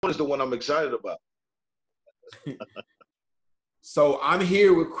is the one I'm excited about. So I'm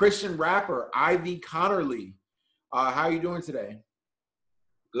here with Christian rapper Ivy Connerly. How are you doing today?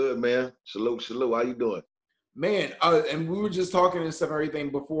 Good, man. Salute, salute. How you doing? Man, and we were just talking and stuff,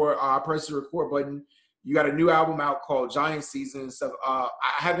 everything before I pressed the record button. You got a new album out called Giant Season and stuff. I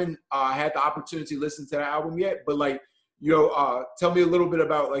haven't had the opportunity to listen to that album yet, but like, tell me a little bit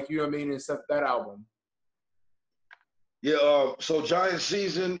about, like, you know what I mean, and stuff, that album. Yeah, so Giant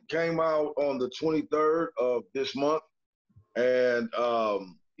Season came out on the 23rd of this month. And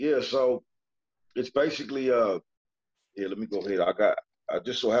yeah, so it's basically yeah, let me go ahead. I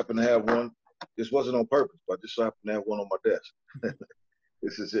just so happen to have one. This wasn't on purpose, but I just so happen to have one on my desk.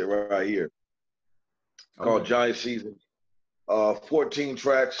 This is it right here. Called Giant Season. 14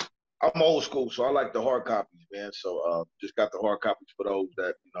 tracks. I'm old school, so I like the hard copies, man. So just got the hard copies for those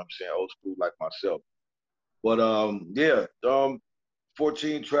that, you know what I'm saying, old school like myself. But yeah,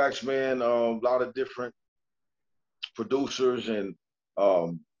 14 tracks, man. A lot of different producers and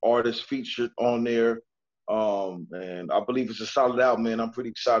artists featured on there. And I believe it's a solid album, man. I'm pretty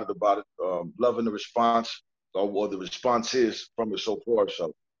excited about it. Loving the response, or the response is from it so far.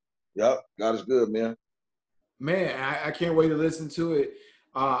 So, yeah, God is good, man. Man, I can't wait to listen to it.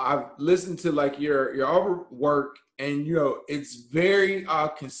 I've listened to like your other work, and it's very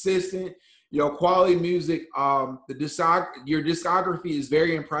consistent. Quality music. Your discography is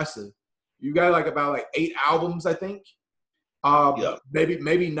very impressive. You got like about like 8 albums, I think. Yeah.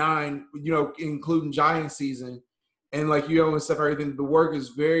 Maybe 9. Including Giant Season, and like and stuff. Everything. The work is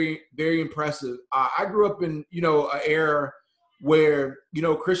very, very impressive. I grew up in an era where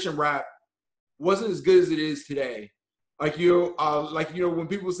Christian rap wasn't as good as it is today. Like when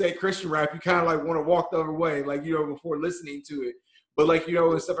people say Christian rap, you kind of like want to walk the other way, like before listening to it. But like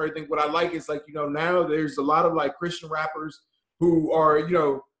and stuff, everything. What I like is like now there's a lot of like Christian rappers who are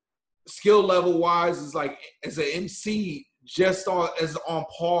skill level wise is like as an MC just on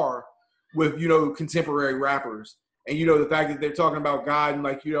par with contemporary rappers, and the fact that they're talking about God and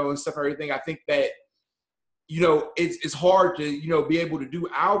like and stuff, everything. I think that it's hard to be able to do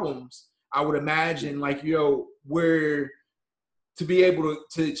albums. I would imagine like where to be able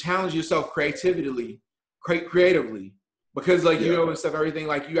to challenge yourself creatively, because like and stuff, everything.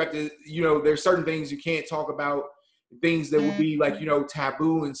 Like you have to there's certain things you can't talk about, things that would be like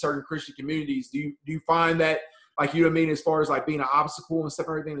taboo in certain Christian communities. Do you find that like what I mean, as far as like being an obstacle and stuff,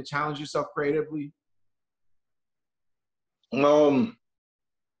 everything, to challenge yourself creatively? Not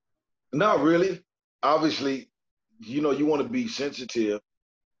really. Obviously, you want to be sensitive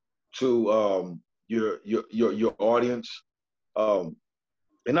to your audience, and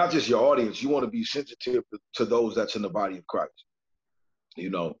not just your audience. You want to be sensitive to those that's in the body of Christ,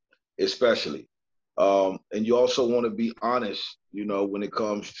 especially. And you also want to be honest, when it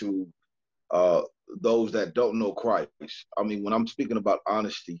comes to those that don't know Christ. I mean, when I'm speaking about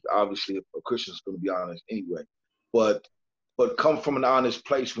honesty, obviously a Christian's going to be honest anyway, but come from an honest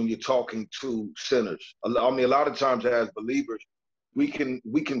place when you're talking to sinners. I mean, a lot of times as believers, we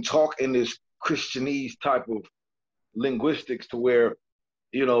can talk in this Christianese type of linguistics to where,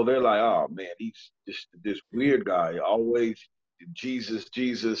 they're like, oh man, he's just this weird guy, always Jesus,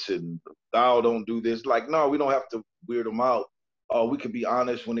 and thou don't do this. Like, no, we don't have to weird them out. We can be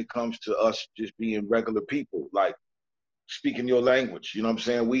honest when it comes to us just being regular people, like speaking your language. You know what I'm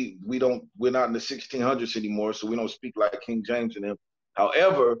saying? We're not in the 1600s anymore, so we don't speak like King James and them.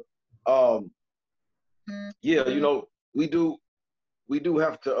 However, yeah, we do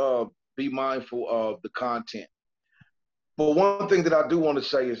have to be mindful of the content. But one thing that I do want to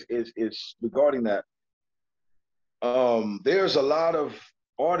say is regarding that. There's a lot of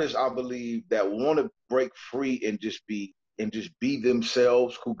artists, I believe, that want to break free and just be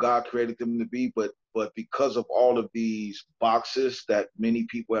themselves, who God created them to be, but because of all of these boxes that many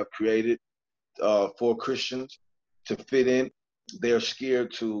people have created for Christians to fit in, they're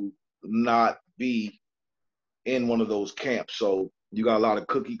scared to not be in one of those camps. So you got a lot of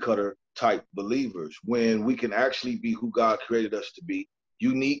cookie cutter type believers, when we can actually be who God created us to be,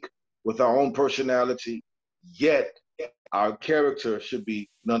 unique with our own personality, yet our character should be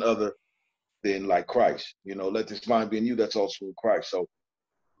none other than like Christ. Let this mind be in you that's also in Christ. So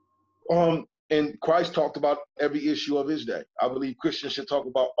and Christ talked about every issue of his day. I believe Christians should talk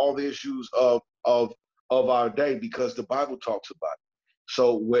about all the issues of our day, because the Bible talks about it.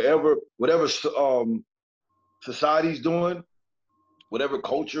 So whatever society's doing, whatever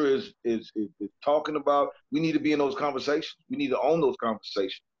culture is talking about, we need to be in those conversations. We need to own those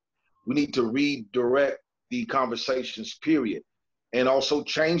conversations. We need to redirect the conversations, period. And also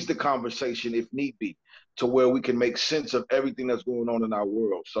change the conversation if need be. to where we can make sense of everything that's going on in our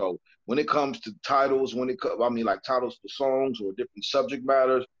world. So when it comes to titles, like titles for songs or different subject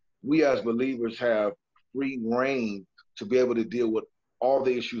matters, we as believers have free reign to be able to deal with all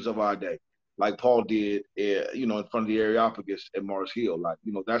the issues of our day, like Paul did, in front of the Areopagus at Mars Hill. Like,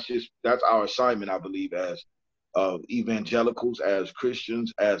 that's our assignment, I believe, as evangelicals, as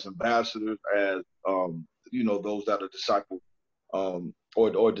Christians, as ambassadors, as those that are disciples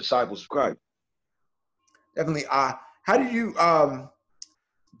or disciples of Christ. Definitely. How did you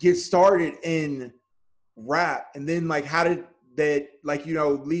get started in rap, and then like how did that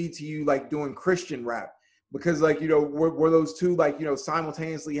lead to you like doing Christian rap? Because were those two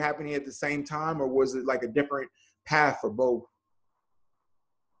simultaneously happening at the same time, or was it like a different path for both?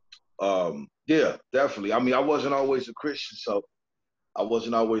 Yeah, definitely. I mean, I wasn't always a Christian, so I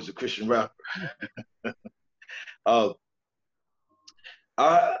wasn't always a Christian rapper. I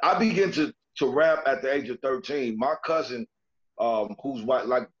began to rap at the age of 13. My cousin, who's white,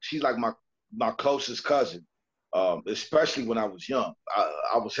 she's like my closest cousin, especially when I was young.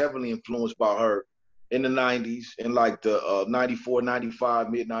 I was heavily influenced by her in the 90s, in like the 94, 95,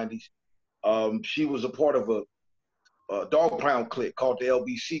 mid 90s. She was a part of a dog pound clique called the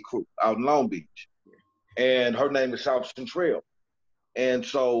LBC Crew out in Long Beach. And her name is South Central. And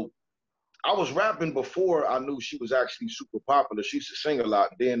so I was rapping before I knew she was actually super popular. She used to sing a lot.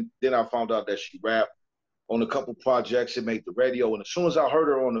 Then I found out that she rapped on a couple projects. It made the radio. And as soon as I heard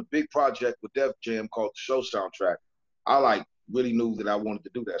her on a big project with Def Jam called The Show Soundtrack, I really knew that I wanted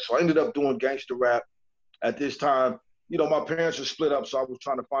to do that. So I ended up doing gangster rap. At this time, my parents were split up, so I was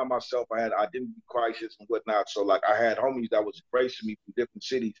trying to find myself. I had identity crisis and whatnot. So I had homies that was embracing me from different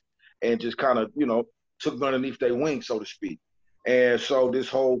cities and just kind of, took me underneath their wing, so to speak. And so this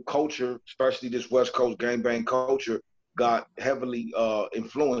whole culture, especially this West Coast gangbang culture, got heavily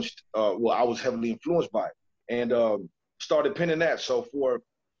influenced. I was heavily influenced by it, and started penning that. So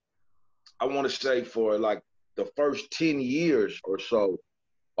I want to say for like the first 10 years or so,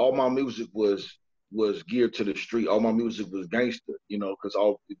 all my music was geared to the street. All my music was gangster,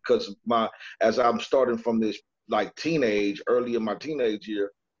 because as I'm starting from this like early in my teenage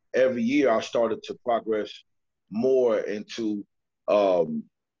year, every year I started to progress more into not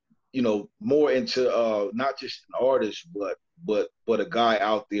just an artist, but a guy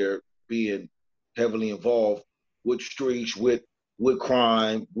out there being heavily involved with streets, with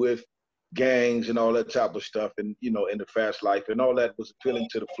crime, with gangs and all that type of stuff, and in the fast life, and all that was appealing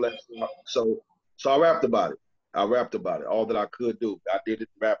to the flesh. So I rapped about it. All that I could do, I did it,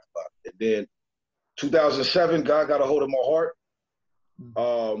 rapped about it. And then 2007, God got a hold of my heart,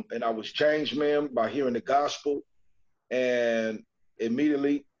 and I was changed, man, by hearing the gospel. And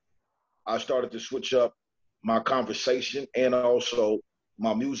immediately I started to switch up my conversation and also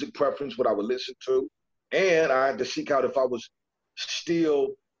my music preference, what I would listen to. And I had to seek out if I was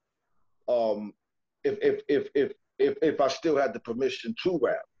still, if I still had the permission to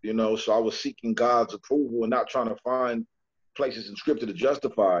rap, so I was seeking God's approval and not trying to find places in scripture to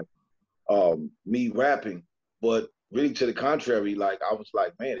justify me rapping. But really to the contrary, I was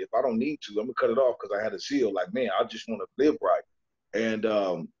like, man, if I don't need to, I'm gonna cut it off, because I had a zeal. Like, man, I just want to live right. And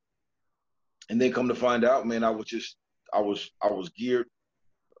then come to find out, man, I was geared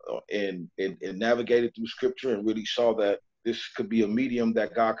and navigated through scripture and really saw that this could be a medium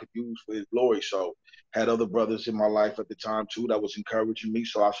that God could use for his glory. So had other brothers in my life at the time too that was encouraging me.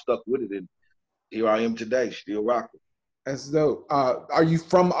 So I stuck with it, and here I am today, still rocking. That's dope. Are you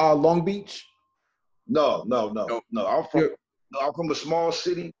from Long Beach? No. I'm from a small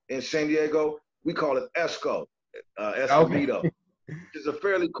city in San Diego. We call it Escondido. Okay. It's a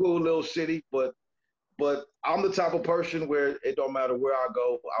fairly cool little city, but I'm the type of person where it don't matter where I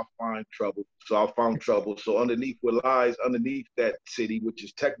go, I find trouble. So I found trouble. So underneath what lies underneath that city, which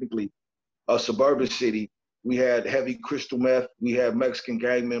is technically a suburban city, we had heavy crystal meth. We had Mexican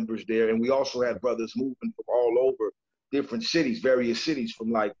gang members there, and we also had brothers moving from all over different cities, various cities,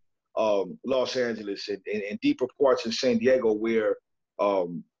 from like Los Angeles and deeper parts in San Diego where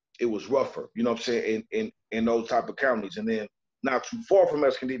it was rougher, you know what I'm saying, in those type of counties. And then not too far from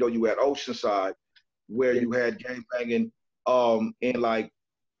Escondido, you had Oceanside, where you had gang banging in like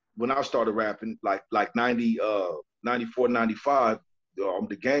when I started rapping, like 90, 94, 95,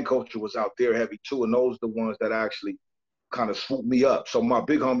 the gang culture was out there heavy too, and those are the ones that actually kind of swooped me up. So my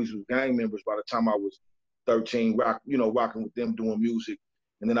big homies was gang members by the time I was 13, rocking with them, doing music.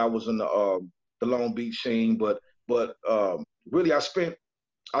 And then I was in the Long Beach scene, but really I spent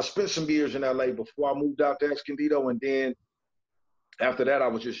some years in LA before I moved out to Escondido, and then after that I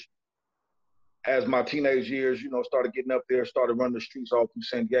was just, as my teenage years, started getting up there, started running the streets all through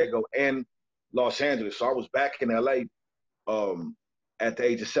San Diego, and Los Angeles. So I was back in LA at the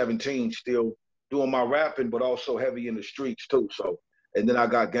age of 17, still doing my rapping, but also heavy in the streets too. So, and then I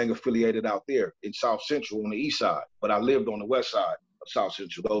got gang affiliated out there in South Central on the east side, but I lived on the west side of South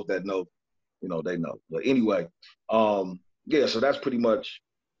Central. Those that know, they know. But anyway, yeah, so that's pretty much,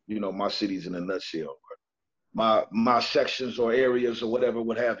 my cities in a nutshell. My sections or areas or whatever,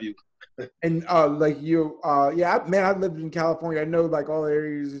 what have you. And like you, yeah, man, I lived in California. I know like all the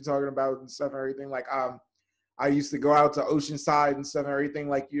areas you're talking about and stuff and everything. Like, I used to go out to Oceanside and stuff and everything.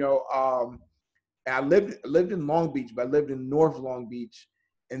 Like, and I lived in Long Beach, but I lived in North Long Beach,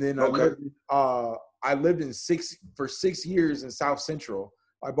 and then Okay. I lived for 6 years in South Central.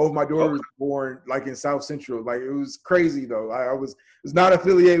 Like both my daughters were born like in South Central. Like it was crazy though. I was not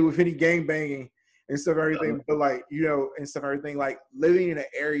affiliated with any gang banging and stuff and everything, but like, and stuff and everything, like living in an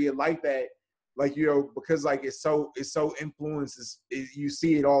area like that, like, because like it's so influences, you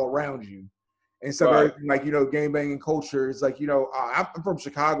see it all around you and stuff. Right. Everything, like, gang banging culture is like, I'm from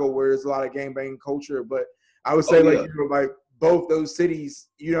Chicago where there's a lot of gang banging culture, but I would say like, like both those cities,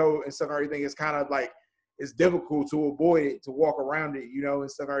 and stuff and everything, is kind of like, it's difficult to avoid it, to walk around it,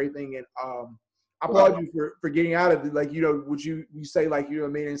 and stuff and everything. And I applaud you for getting out of it. Like, would you say like, what I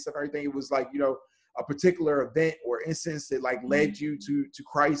mean, and stuff and everything, it was like, a particular event or instance that like led you to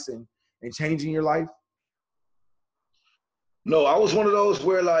Christ and changing your life? No, I was one of those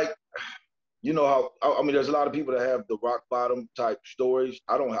where like, how, I mean, there's a lot of people that have the rock bottom type stories.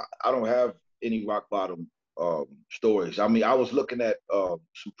 I don't have any rock bottom stories. I mean, I was looking at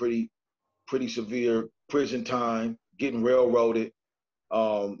some pretty severe prison time, getting railroaded,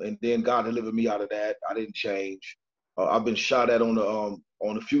 and then God delivered me out of that. I didn't change. I've been shot at on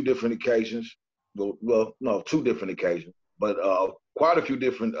a few different occasions. Well, no, 2 different occasions, but quite a few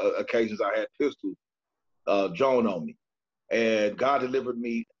different occasions I had pistols drawn on me, and God delivered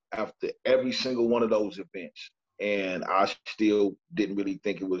me after every single one of those events. And I still didn't really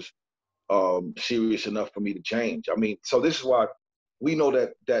think it was serious enough for me to change. I mean, so this is why we know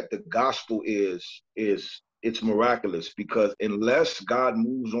that the gospel is it's miraculous, because unless God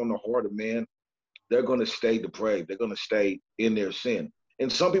moves on the heart of man, they're going to stay depraved. They're going to stay in their sin.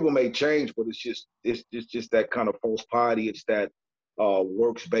 And some people may change, but it's just that kind of false piety. It's that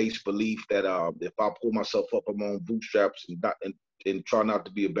works-based belief that if I pull myself up on my own bootstraps and try not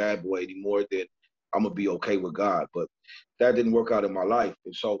to be a bad boy anymore, then I'm gonna be okay with God. But that didn't work out in my life,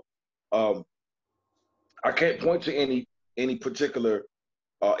 and so I can't point to any particular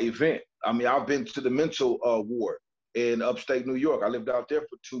event. I mean, I've been to the mental ward in upstate New York. I lived out there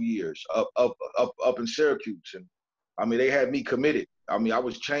for 2 years, up in Syracuse, and I mean, they had me committed. I mean, I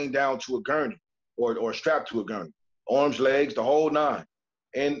was chained down to a gurney or strapped to a gurney, arms, legs, the whole nine,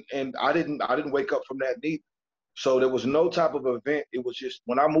 and I didn't wake up from that neither. So there was no type of event. It was just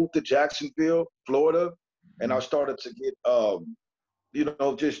when I moved to Jacksonville, Florida, and I started to get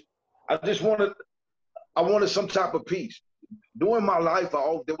just I wanted some type of peace. During my life,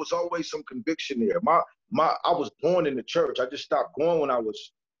 there was always some conviction there. I was born in the church. I just stopped going when I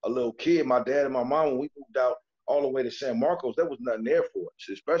was a little kid. My dad and my mom, when we moved out all the way to San Marcos, there was nothing there for us,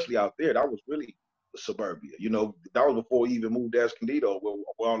 especially out there. That was really suburbia. That was before we even moved to Escondido, where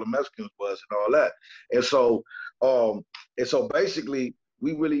all the Mexicans was and all that. And so basically,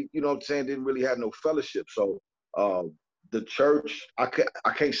 we really, didn't really have no fellowship. So the church, I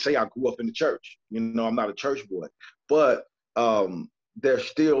can't say I grew up in the church. I'm not a church boy, but there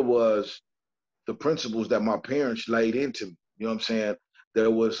still was the principles that my parents laid into me. You know what I'm saying?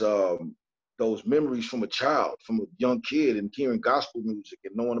 There was those memories from a child, from a young kid, and hearing gospel music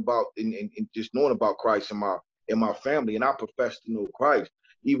and knowing about and just knowing about Christ in my family. And I professed to know Christ,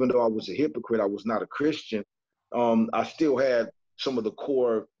 even though I was a hypocrite. I was not a Christian. I still had some of the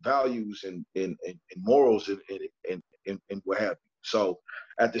core values and morals and what have you. So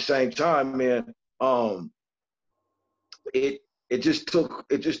at the same time, man, it just took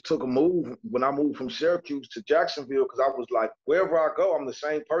a move when I moved from Syracuse to Jacksonville, because I was like, wherever I go, I'm the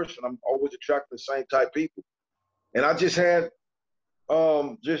same person. I'm always attracting the same type people, and I just had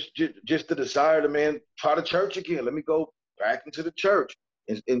just the desire to, man, try the church again. Let me go back into the church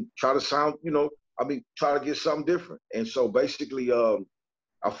and try to sound, try to get something different. And so basically,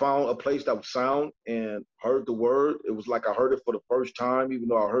 I found a place that was sound and heard the word. It was like I heard it for the first time, even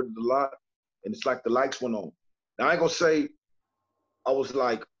though I heard it a lot. And it's like the lights went on. Now, I ain't gonna say I was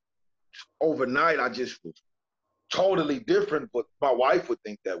like, overnight, I just was totally different, but my wife would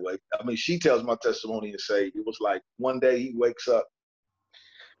think that way. I mean, she tells my testimony and say it was like one day he wakes up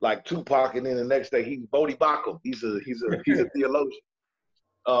like Tupac, and then the next day he's Bodie Bacham. He's a theologian.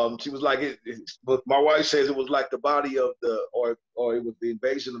 She was like, but my wife says it was like the body of or it was the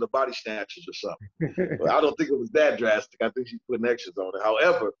invasion of the body snatchers or something. But I don't think it was that drastic. I think she's putting extras on it.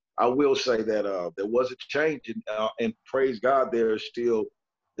 However, I will say that there was a change, and praise God, there is still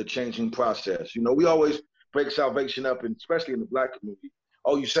the changing process. You know, we always break salvation up, and especially in the Black community.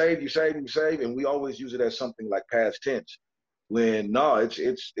 Oh, you saved, you saved, you saved, and we always use it as something like past tense. When no, it's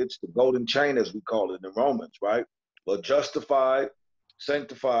the golden chain as we call it in Romans, right? But justified,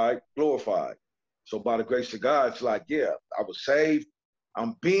 sanctified, glorified. So by the grace of God, it's like, yeah, I was saved,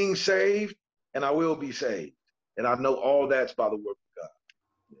 I'm being saved, and I will be saved. And I know all that's by the work of God.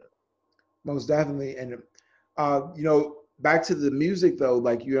 Yeah. Most definitely. And back to the music though,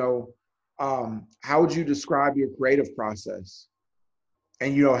 like, how would you describe your creative process?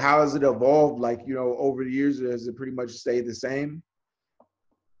 And how has it evolved, like, over the years? Has it pretty much stayed the same?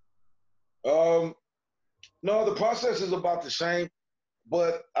 No, the process is about the same,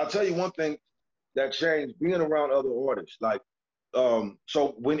 but I'll tell you one thing that changed, being around other artists. Like,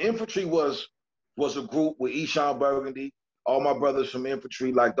 so when Infantry was a group with Eshon Burgundy, all my brothers from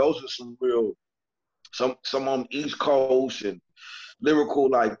Infantry, like those are some real, some on East Coast and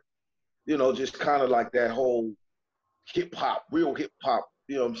lyrical, like, just kind of like that whole hip hop, real hip hop,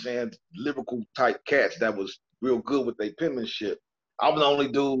 you know what I'm saying, lyrical type cats that was real good with their penmanship. I'm the only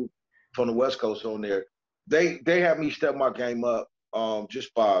dude from the West Coast on there. They had me step my game up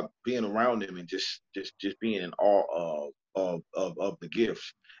just by being around them and just being in awe of the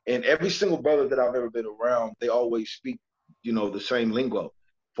gifts. And every single brother that I've ever been around, they always speak, the same lingo,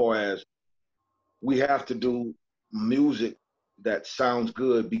 for as we have to do music that sounds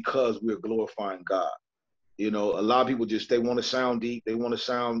good because we're glorifying God. A lot of people they want to sound deep. They want to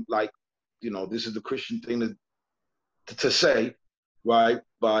sound like, this is the Christian thing to say, right?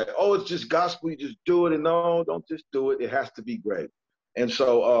 By, oh, it's just gospel, you just do it. And no, don't just do it. It has to be great. And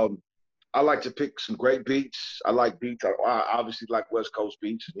so I like to pick some great beats. I like beats. I obviously like West Coast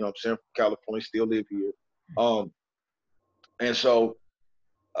beats. I'm saying, from California, still live here. And so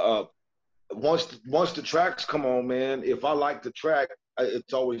once the tracks come on, man, if I like the track,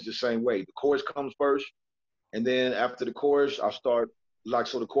 it's always the same way. The chorus comes first. And then after the chorus, I start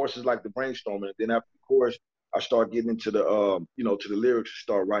so the chorus is like the brainstorming. And then after the chorus, I start getting into the to the lyrics and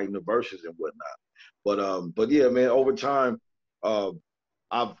start writing the verses and whatnot. But yeah, man, over time,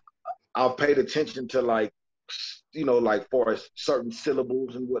 I've paid attention to like for certain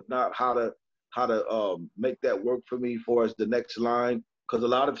syllables and whatnot, how to make that work for me for as the next line. Because a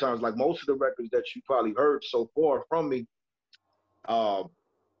lot of times, like most of the records that you probably heard so far from me,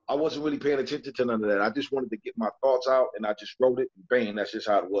 I wasn't really paying attention to none of that. I just wanted to get my thoughts out, and I just wrote it, and bang, that's just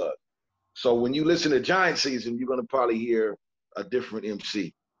how it was. So when you listen to Giant Season, you're going to probably hear a different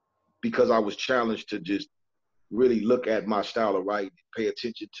MC, because I was challenged to just really look at my style of writing, pay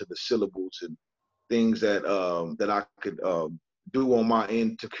attention to the syllables and things that I could do on my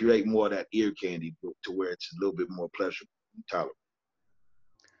end to create more of that ear candy to where it's a little bit more pleasurable and tolerable.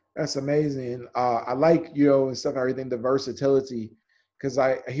 That's amazing. I like, and stuff, everything, the versatility, because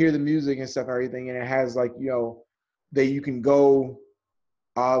I hear the music and stuff, everything, and it has like, that you can go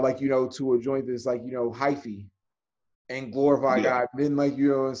to a joint that's like, hyphy and glorify God. Then like,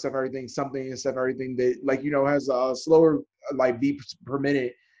 and stuff, everything, something and stuff, everything that like, has a slower like beats per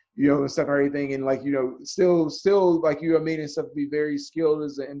minute, and stuff, everything. And like, still like, and stuff, be very skilled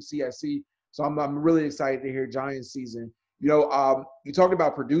as an MC, I see. So I'm really excited to hear Giant Season. You talked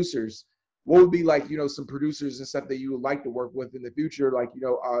about producers. What would be like, some producers and stuff that you would like to work with in the future? Like,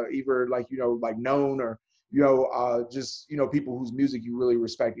 either like, like known or, just, people whose music you really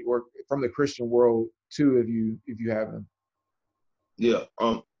respect, or from the Christian world too, if you have them. Yeah.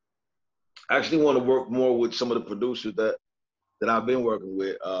 I actually want to work more with some of the producers that I've been working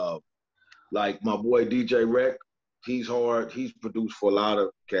with. Like my boy DJ Rec, he's hard. He's produced for a lot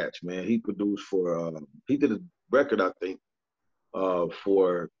of cats, man. He produced for he did a record, I think,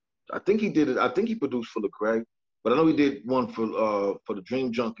 I think he produced for Lecrae, but I know he did one for the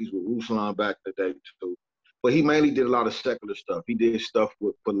Dream Junkies with Ruslan back in the day too. But he mainly did a lot of secular stuff. He did stuff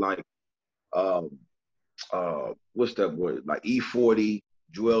for like what's that word? Like E40,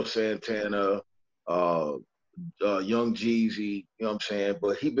 Joel Santana, Young Jeezy, you know what I'm saying?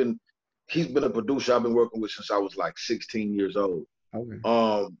 But he's been a producer I've been working with since I was like 16 years old. Okay.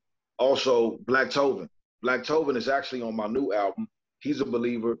 Also Black Tovin. Black Tovin is actually on my new album. He's a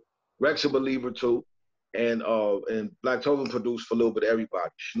believer. Rex a believer too. And Black Tovin produced for a little bit of everybody.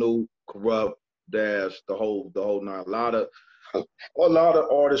 Snoop, Corrupt, Dash, the whole nine. A lot of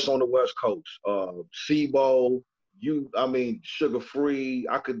artists on the West Coast. Sibo, Sugar Free.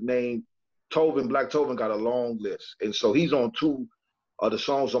 I could name Tovin. Black Tovin got a long list. And so he's on two the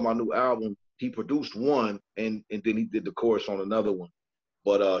songs on my new album. He produced one, and then he did the chorus on another one.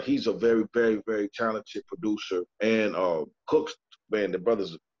 But he's a very, very, very talented producer and cooks. Man, the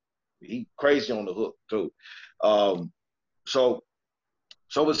brothers, he crazy on the hook too. Um, so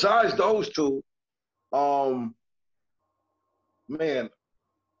so besides those two, um, man,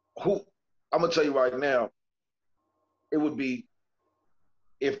 who I'm gonna tell you right now, it would be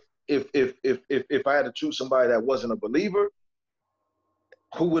if if I had to choose somebody that wasn't a believer,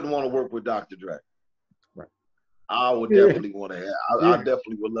 who wouldn't want to work with Dr. Dre? Right. I would Yeah. definitely want to have. I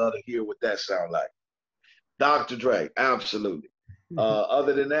definitely would love to hear what that sound like. Dr. Dre, absolutely.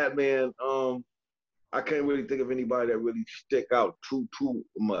 Other than that, man, I can't really think of anybody that really stick out too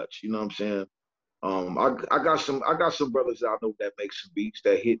much. You know what I'm saying? I got some brothers that I know that make some beats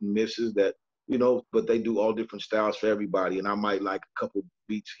that hit and misses that, you know, but they do all different styles for everybody. And I might like a couple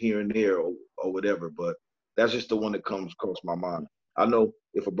beats here and there or whatever, but that's just the one that comes across my mind. I know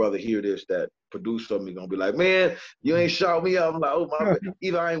if a brother hear this that produced for me gonna be like, man, you ain't shout me up. I'm like, oh my,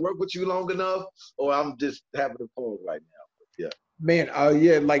 either I ain't worked with you long enough or I'm just having a phone right now. But yeah. Man,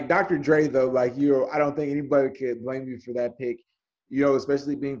 yeah, like Dr. Dre though, like I don't think anybody could blame you for that pick. You know,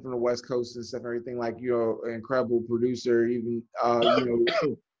 especially being from the West Coast and stuff and everything. Like, an incredible producer, even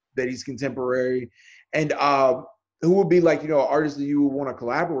that he's contemporary. And who would be like, an artist that you would want to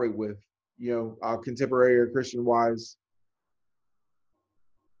collaborate with, contemporary or Christian wise?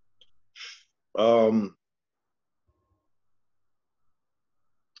 I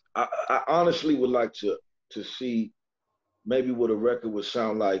honestly would like to see maybe what a record would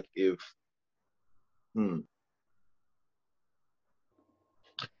sound like if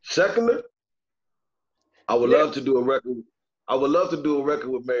secular. I would love to do a record. I would love to do a record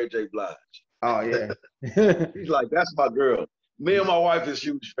with Mary J. Blige. Oh yeah. He's like, that's my girl. Me and my wife is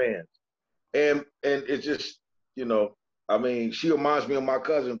huge fans. And it's just, I mean, she reminds me of my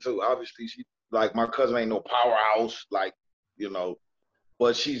cousin too. Obviously, she like my cousin ain't no powerhouse, like,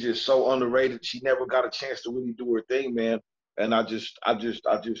 but she's just so underrated. She never got a chance to really do her thing, man. And I just my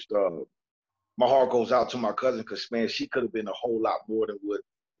heart goes out to my cousin because man, she could have been a whole lot more than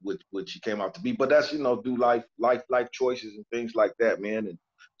what she came out to be. But that's do life choices and things like that, man. And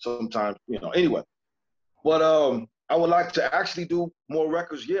sometimes anyway. But I would like to actually do more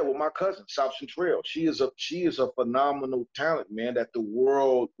records, with my cousin South Central. She is a phenomenal talent, man. That the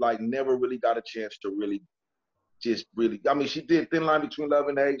world never really got a chance to really. I mean, she did Thin Line Between Love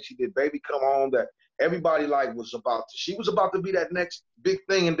and Hate. She did Baby Come Home. That everybody she was about to be that next big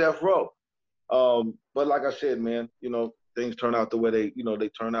thing in Death Row. But like I said, man, things turn out the way they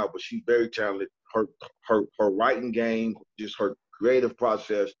turn out. But she's very talented. Her writing game, just her creative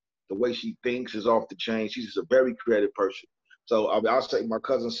process, the way she thinks is off the chain. She's just a very creative person. So I'll say my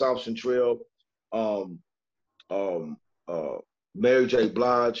cousin South Central, Mary J.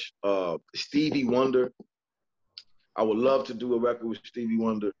 Blige, Stevie Wonder. I would love to do a record with Stevie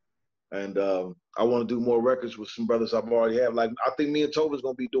Wonder. And I want to do more records with some brothers I've already have. Like I think me and Tova's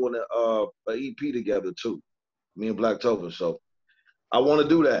gonna be doing a EP together too. Me and Black Tova. So I want to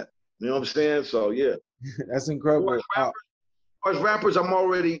do that. You know what I'm saying? So yeah. That's incredible. As rappers,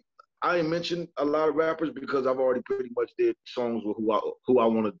 I ain't mentioned a lot of rappers because I've already pretty much did songs with who I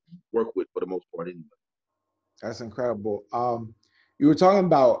want to work with for the most part anyway. That's incredible. You were talking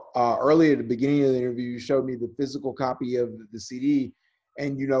about earlier at the beginning of the interview, you showed me the physical copy of the CD.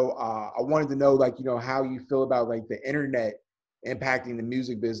 And, I wanted to know, how you feel about, the internet impacting the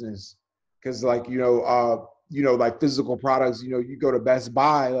music business. Because, physical products, you go to Best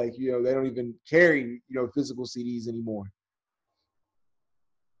Buy, they don't even carry, physical CDs anymore.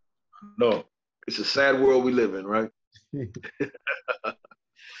 No, it's a sad world we live in, right?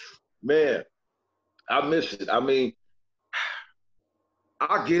 Man, I miss it. I mean,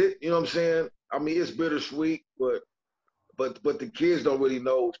 I get it, you know what I'm saying? I mean, it's bittersweet, but the kids don't really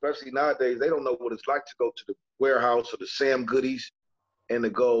know, especially nowadays, they don't know what it's like to go to the warehouse or the Sam Goodies and to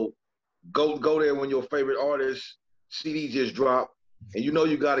go there when your favorite artist CD just dropped, and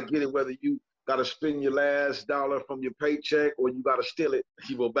you got to get it whether you got to spend your last dollar from your paycheck or you got to steal it.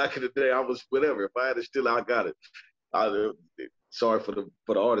 Back in the day, I was whatever. If I had to steal it, I got it. Sorry for the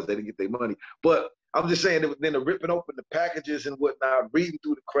artists, they didn't get their money. But I'm just saying, then the ripping open the packages and whatnot, reading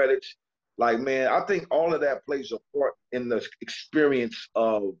through the credits, man, I think all of that plays a part in the experience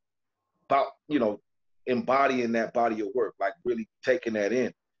of embodying that body of work, really taking that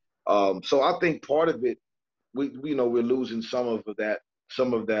in. So I think part of it, we're losing some of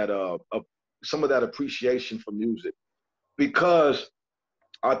that appreciation for music because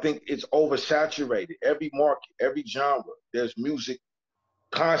I think it's oversaturated. Every market, every genre, there's music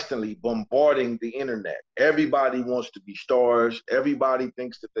constantly bombarding the internet. Everybody wants to be stars. Everybody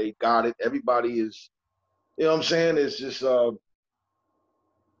thinks that they got it. Everybody is, you know what I'm saying? It's just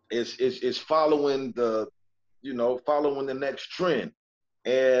it's following the, you know, following the next trend.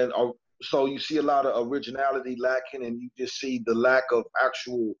 And so you see a lot of originality lacking, and you just see the lack of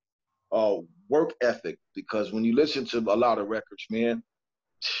actual uh work ethic, because when you listen to a lot of records, man,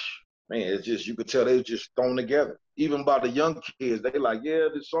 it's just, you could tell they were just thrown together. Even by the young kids, they like, yeah,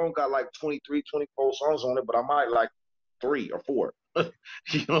 this song got like 23, 24 songs on it, but I might like 3 or 4.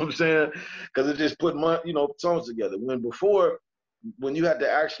 You know what I'm saying? Because it just put you know, songs together. When before, when you had to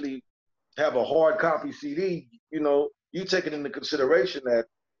actually have a hard copy CD, you know, you take it into consideration that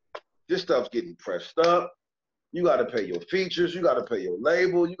this stuff's getting pressed up. You got to pay your features. You got to pay your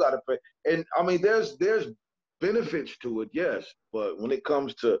label. You got to pay, and I mean, there's benefits to it, yes, but when it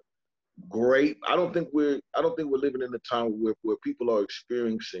comes to great, I don't think we're living in a time where people are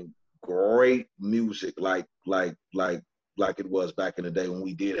experiencing great music like it was back in the day when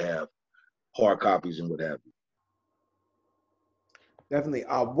we did have hard copies and what have you. Definitely.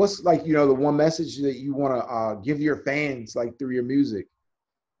 What's like, you know, the one message that you want to give your fans like through your music?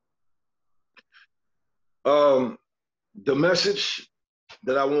 The message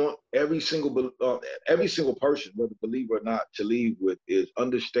that I want every single person, whether believer or not, to leave with is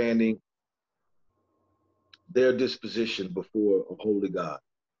understanding their disposition before a holy God.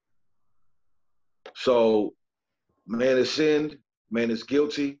 So man has sinned, man is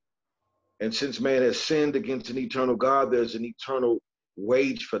guilty, and since man has sinned against an eternal God, there's an eternal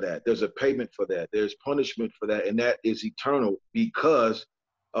wage for that. There's a payment for that. There's punishment for that, and that is eternal because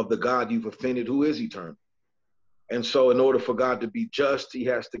of the God you've offended, who is eternal. And so in order for God to be just, he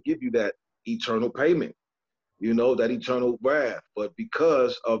has to give you that eternal payment, you know, that eternal wrath. But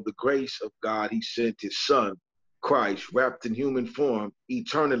because of the grace of God, he sent his son, Christ, wrapped in human form,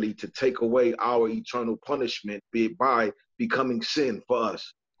 eternally to take away our eternal punishment by becoming sin for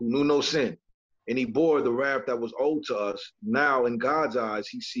us, who knew no sin. And he bore the wrath that was owed to us. Now, in God's eyes,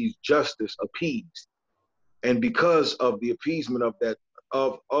 he sees justice appeased. And because of the appeasement of that,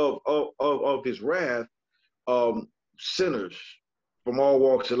 of his wrath, um, sinners from all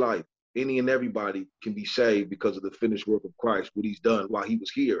walks of life, any and everybody can be saved because of the finished work of Christ, what he's done while he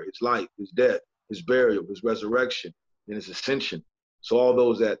was here, his life, his death, his burial, his resurrection, and his ascension. So all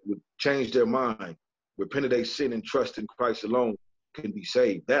those that would change their mind, repent of their sin and trust in Christ alone can be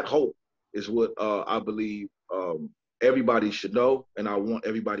saved. That hope is what I believe everybody should know, and I want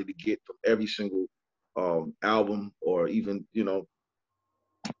everybody to get from every single album or even, you know,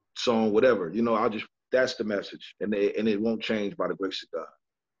 song, whatever. You know, that's the message, and it won't change by the grace of God,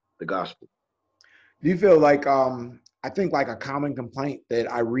 the gospel. Do you feel like I think like a common complaint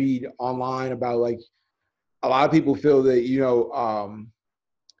that I read online about, like, a lot of people feel that, you know,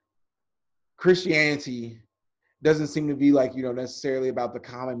 Christianity doesn't seem to be like, you know, necessarily about the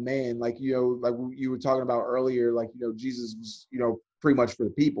common man. Like, you know, like you were talking about earlier, like, you know, Jesus was, you know, pretty much for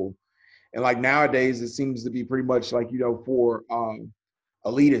the people. And like nowadays it seems to be pretty much like, you know, for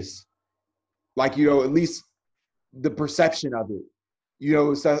elitists, like, you know, at least the perception of it, you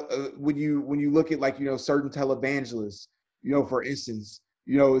know. So when you look at, like, you know, certain televangelists, you know, for instance,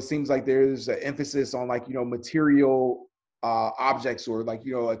 you know, it seems like there's an emphasis on, like, you know, material objects or, like,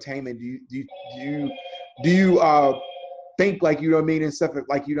 you know, attainment. Do you think, like, you know what I mean, and stuff,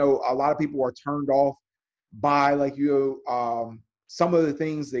 like, you know, a lot of people are turned off by, like, you know, some of the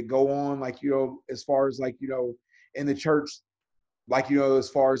things that go on, like, you know, as far as, like, you know, in the church, like, you know, as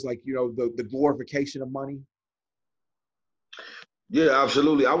far as, like, you know, the glorification of money. Yeah,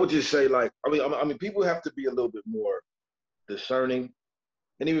 absolutely. I would just say, like, I mean, people have to be a little bit more discerning,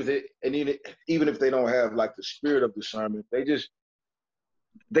 and even if they don't have like the spirit of discernment,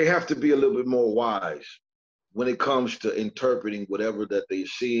 they have to be a little bit more wise when it comes to interpreting whatever that they're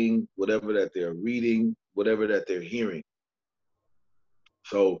seeing, whatever that they're reading, whatever that they're hearing.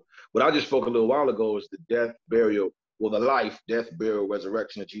 So what I just spoke a little while ago is the death, burial, well, the life, death, burial,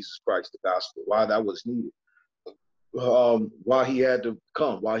 resurrection of Jesus Christ, the gospel, why that was needed, why he had to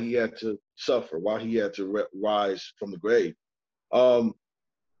come, why he had to suffer, why he had to rise from the grave. Um,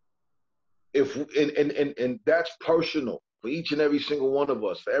 if and that's personal for each and every single one of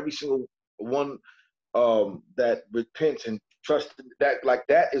us, for every single one that repents and trusts that, like,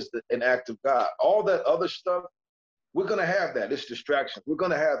 that is an act of God. All that other stuff, we're gonna have that. It's distraction. We're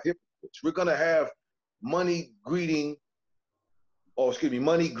gonna have hypocrites. We're gonna have money greedy,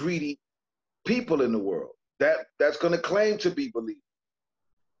 money greedy people in the world that's gonna claim to be believers.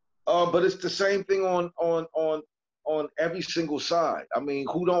 But it's the same thing on every single side. I mean,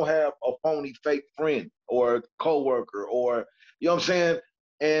 who don't have a phony fake friend or coworker, or, you know what I'm saying?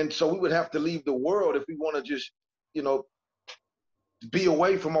 And so we would have to leave the world if we want to just, you know, be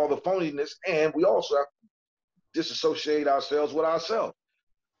away from all the phoniness. And we also have to disassociate ourselves with ourselves.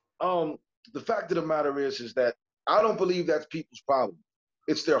 Um, the fact of the matter is that I don't believe that's people's problem.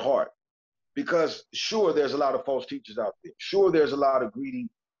 It's their heart. Because sure, there's a lot of false teachers out there. Sure, there's a lot of greedy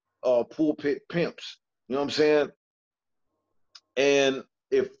pulpit pimps. You know what I'm saying? And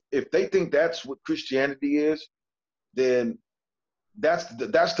if they think that's what Christianity is, then that's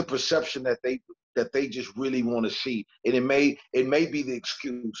the perception that they just really want to see, and it may be the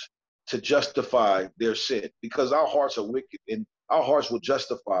excuse to justify their sin, because our hearts are wicked and our hearts will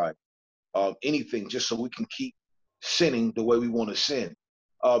justify anything just so we can keep sinning the way we want to sin.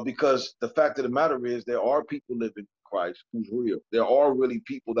 Because the fact of the matter is, there are people living Christ who's real. There are really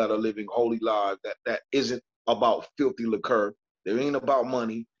people that are living holy lives that isn't about filthy liquor. They ain't about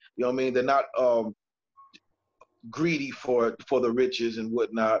money. You know what I mean? They're not greedy for the riches and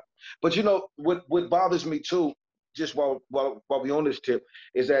whatnot. But you know what bothers me too, just while we on this tip,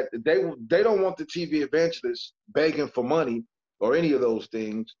 is that they don't want the TV evangelists begging for money or any of those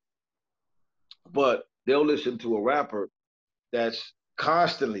things, but they'll listen to a rapper that's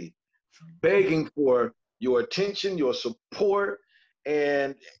constantly begging for your attention, your support,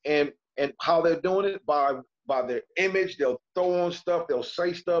 and how they're doing it by their image. They'll throw on stuff, they'll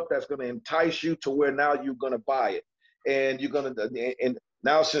say stuff that's going to entice you to where now you're going to buy it, and you're going to and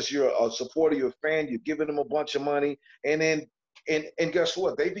now since you're a supporter, you're a fan, you're giving them a bunch of money, and then and guess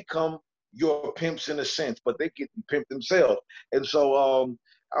what? They become your pimps in a sense, but they get pimped themselves, and so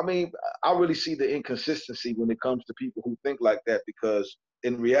I mean, I really see the inconsistency when it comes to people who think like that, because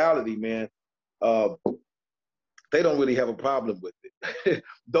in reality, man, uh, they don't really have a problem with it.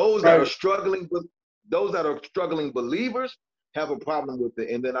 Those that are Right. struggling with those that are struggling believers have a problem with it.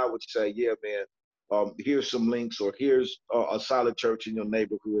 And then I would say, yeah, man, here's some links, or here's a solid church in your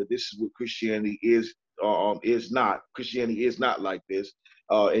neighborhood. This is what Christianity is not. Christianity is not like this.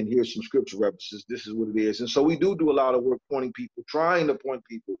 And here's some scripture references. This is what it is. And so we do a lot of work pointing people, trying to point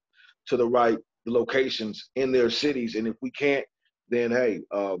people to the locations in their cities. And if we can't, then hey,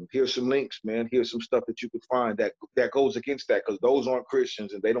 here's some links, man. Here's some stuff that you could find that goes against that, because those aren't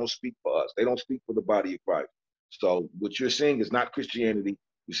Christians and they don't speak for us. They don't speak for the body of Christ. So what you're seeing is not Christianity.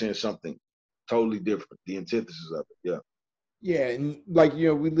 You're seeing something totally different, the antithesis of it. Yeah. Yeah, and like we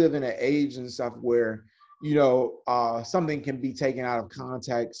live in an age and stuff where something can be taken out of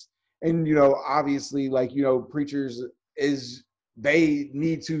context, and obviously, like preachers is they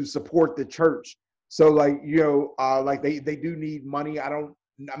need to support the church. So like like they do need money. I'm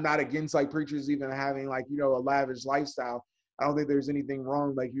not against like preachers even having like a lavish lifestyle. I don't think there's anything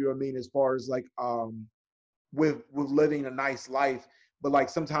wrong, like what I mean, as far as like with living a nice life. But like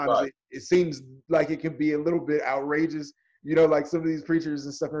sometimes Right. it seems like it can be a little bit outrageous. Like some of these preachers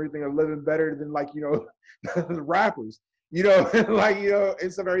and stuff, everything are living better than like the rappers. Like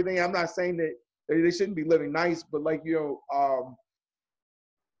and stuff, everything. I'm not saying that they shouldn't be living nice, but like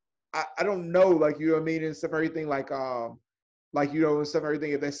I don't know, like what I mean, and stuff, everything like and stuff,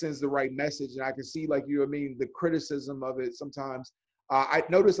 everything, if that sends the right message. And I can see like what I mean, the criticism of it sometimes. I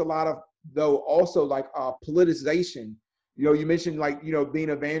notice a lot of, though, also like politicization. You mentioned like being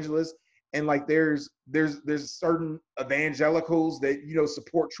evangelist, and like there's certain evangelicals that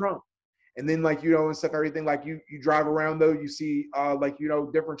support Trump, and then like and stuff, everything, like you drive around, though, you see like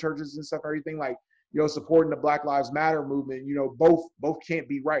different churches and stuff, everything, like supporting the Black Lives Matter movement. Both can't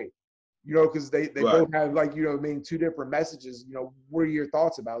be right, because they Right. both have like I mean, two different messages. What are your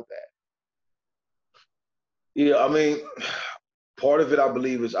thoughts about that? Yeah. I mean, part of it, I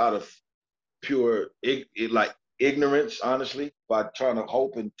believe, is out of pure like ignorance, honestly, by trying to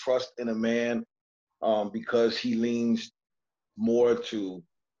hope and trust in a man, because he leans more to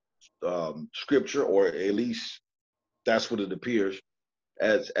scripture, or at least that's what it appears,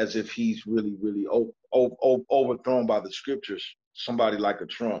 as if he's really overthrown by the scriptures. Somebody like a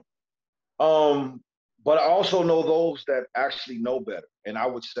Trump. Um, but I also know those that actually know better, and I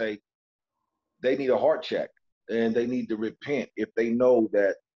would say they need a heart check, and they need to repent if they know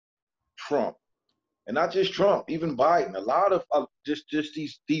that Trump, and not just Trump, even Biden, a lot of just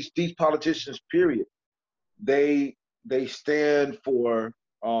these politicians, period, they stand for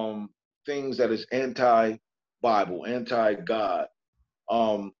things that is anti-Bible, anti-God.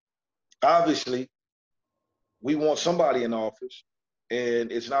 Um, Obviously, we want somebody in office,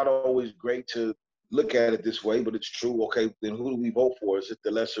 and it's not always great to look at it this way, but it's true. Okay, then who do we vote for? Is it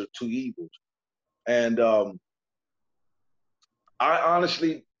the lesser of two evils? And I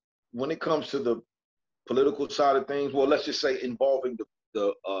honestly, when it comes to the political side of things, well, let's just say involving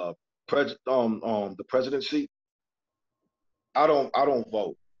the presidency, I don't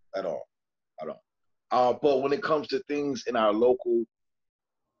vote at all. I don't. But when it comes to things in our local,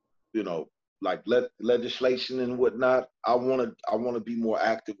 you know, like legislation and whatnot, I wanna be more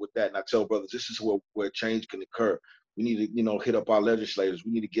active with that. And I tell brothers, this is where change can occur. We need to, hit up our legislators.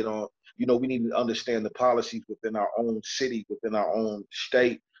 We need to get on, we need to understand the policies within our own city, within our own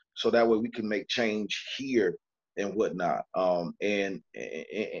state, so that way we can make change here and whatnot. And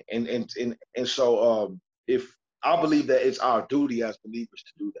so if I believe that it's our duty as believers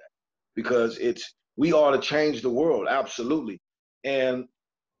to do that, because we ought to change the world, absolutely. And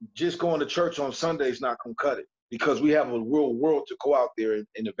just going to church on Sunday is not going to cut it, because we have a real world to go out there and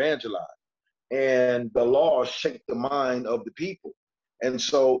evangelize. And the laws shape the mind of the people. And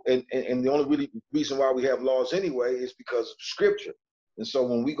so, and the only really reason why we have laws anyway is because of scripture. And so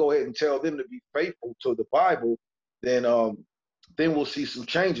when we go ahead and tell them to be faithful to the Bible, then we'll see some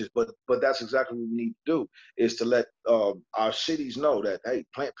changes. But that's exactly what we need to do, is to let our cities know that, hey,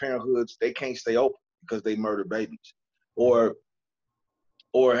 Planned Parenthoods, they can't stay open because they murder babies. Or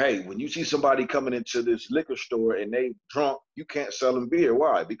hey, when you see somebody coming into this liquor store and they drunk, you can't sell them beer.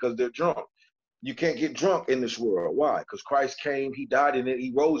 Why? Because they're drunk. You can't get drunk in this world. Why? Because Christ came, he died in it,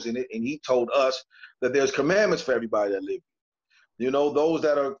 he rose in it, and he told us that there's commandments for everybody that live. Those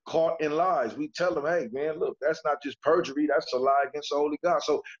that are caught in lies, we tell them, hey, man, look, that's not just perjury, that's a lie against the Holy God.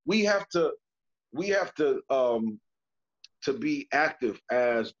 So we have to be active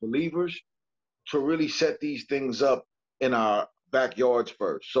as believers to really set these things up in our backyards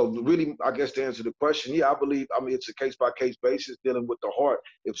first. So really, I guess to answer the question, yeah, I mean, it's a case by case basis dealing with the heart.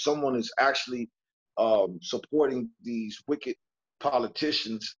 If someone is actually supporting these wicked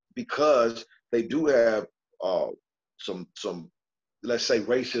politicians because they do have some let's say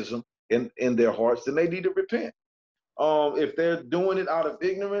racism in their hearts, then they need to repent. If they're doing it out of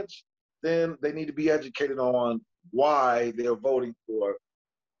ignorance, then they need to be educated on why they're voting for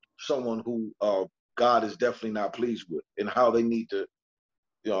someone who God is definitely not pleased with, and how they need to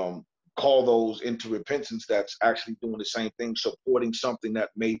call those into repentance that's actually doing the same thing, supporting something that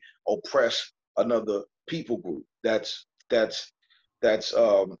may oppress another people group that's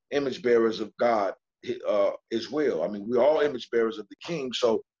image bearers of God as well. I mean, we're all image bearers of the King,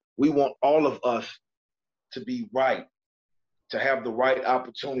 so we want all of us to be right, to have the right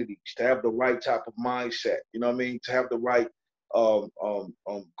opportunities, to have the right type of mindset, you know what I mean? To have the right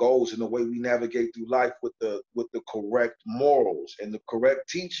goals in the way we navigate through life with the correct morals and the correct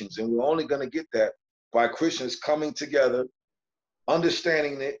teachings. And we're only going to get that by Christians coming together,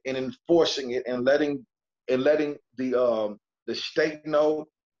 understanding it and enforcing it, and letting the state know,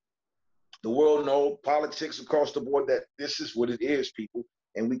 the world know, politics across the board, that this is what it is, people.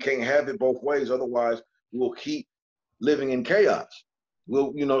 And we can't have it both ways. Otherwise, we'll keep living in chaos.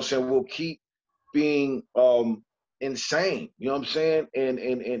 We'll keep being insane, you know what I'm saying?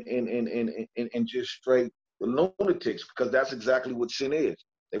 And just straight lunatics, because that's exactly what sin is.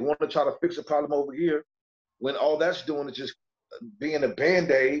 They want to try to fix a problem over here when all that's doing is just being a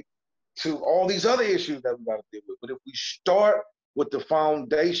band-aid to all these other issues that we got to deal with. But if we start with the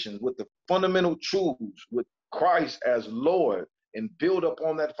foundation, with the fundamental truths, with Christ as Lord, and build up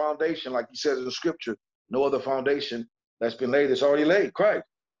on that foundation, like he says in the scripture, no other foundation that's been laid is already laid, Christ.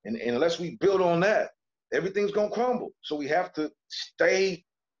 And unless we build on that, everything's going to crumble. So we have to stay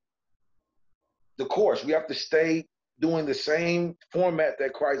the course. We have to stay doing the same format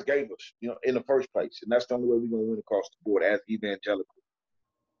that Christ gave us, in the first place. And that's the only way we're going to win across the board as evangelical.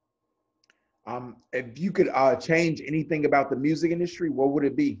 If you could change anything about the music industry, what would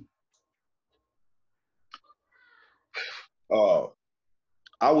it be?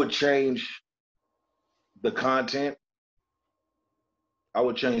 I would change the content. I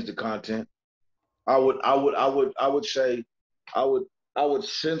would change the content. I would say I would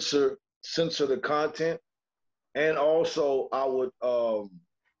censor the content, and also I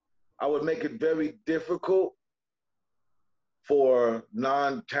would make it very difficult for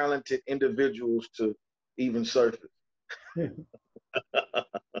non-talented individuals to even surface.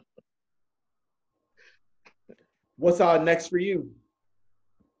 What's next for you?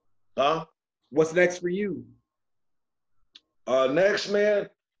 Huh? What's next for you? Next, man,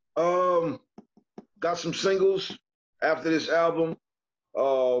 got some singles after this album,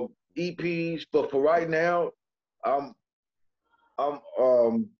 EPs, but for right now, I'm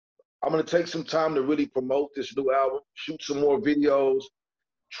gonna take some time to really promote this new album, shoot some more videos,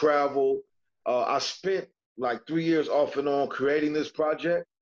 travel. I spent like 3 years off and on creating this project,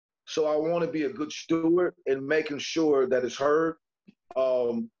 so I want to be a good steward in making sure that it's heard.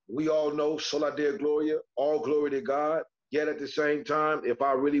 We all know Sola Deo Gloria, all glory to God. Yet at the same time, if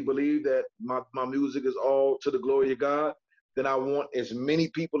I really believe that my music is all to the glory of God, then I want as many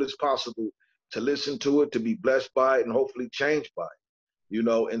people as possible to listen to it, to be blessed by it, and hopefully changed by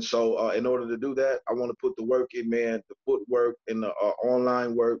it. And so in order to do that, I want to put the work in, man, the footwork and the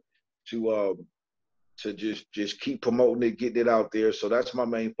online work to just keep promoting it, getting it out there. So that's my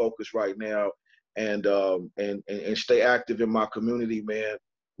main focus right now, and stay active in my community, man.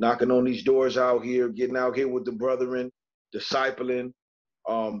 Knocking on these doors out here, getting out here with the brethren, discipling,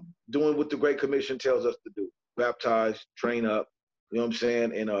 doing what the Great Commission tells us to do: baptize, train up. You know what I'm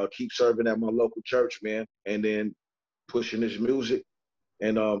saying? And keep serving at my local church, man. And then pushing this music.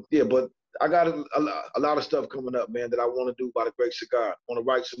 And but I got a lot of stuff coming up, man, that I want to do by the grace of God. I want to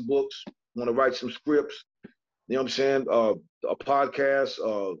write some books, want to write some scripts. You know what I'm saying? A podcast,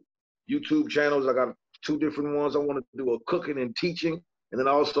 YouTube channels. I got 2 different ones. I want to do a cooking and teaching. And then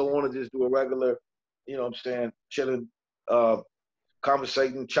I also want to just do a regular, you know what I'm saying, chilling,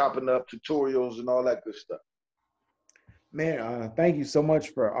 conversating, chopping up tutorials and all that good stuff. Man, thank you so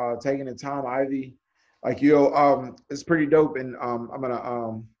much for taking the time, Ivy. Like, it's pretty dope. And I'm going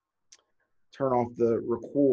to turn off the record.